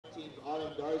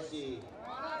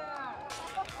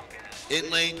In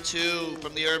lane 2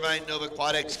 from the Irvine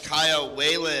NOVAquatics, Kaya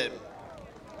Whalen.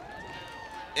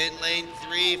 In lane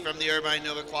 3 from the Irvine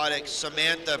NOVAquatics,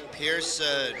 Samantha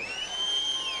Pearson.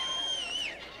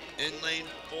 In lane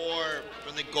 4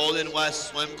 from the Golden West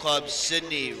Swim Club,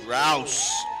 Sydney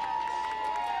Rouse.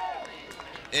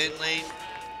 In lane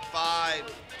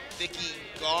 5, Vicky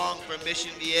Gong from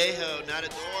Mission Viejo,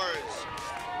 Nadadores.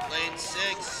 Lane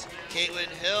 6, Caitlin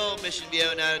Hill, Mission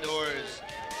Viejo, Nadadores.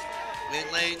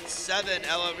 In lane 7,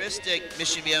 Ella Ristic,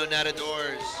 Mission Viejo,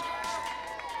 Nadadores.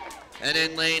 And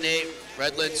in lane 8,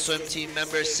 Redlands Swim Team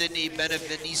member Sydney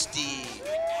Benevenisti.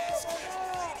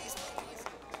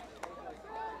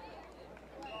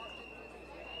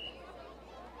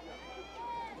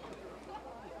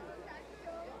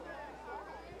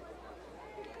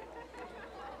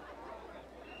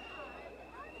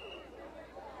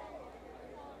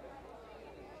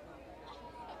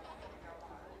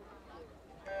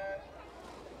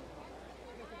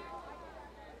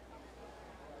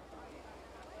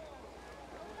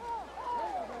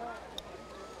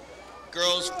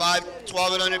 Girls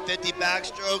 1250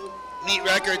 backstroke, meet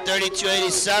record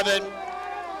 32.87.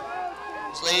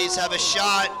 These ladies have a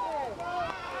shot.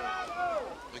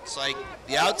 Looks like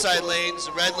the outside lanes,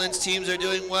 the Redlands teams are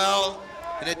doing well,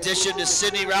 in addition to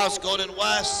Sydney Rouse, Golden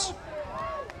West.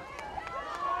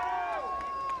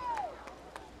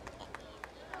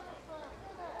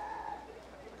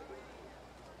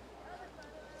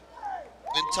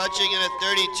 And touching in a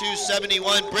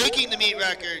 32.71, breaking the meet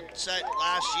record set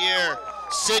last year,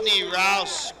 Sydney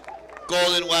Rouse,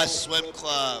 Golden West Swim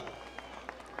Club.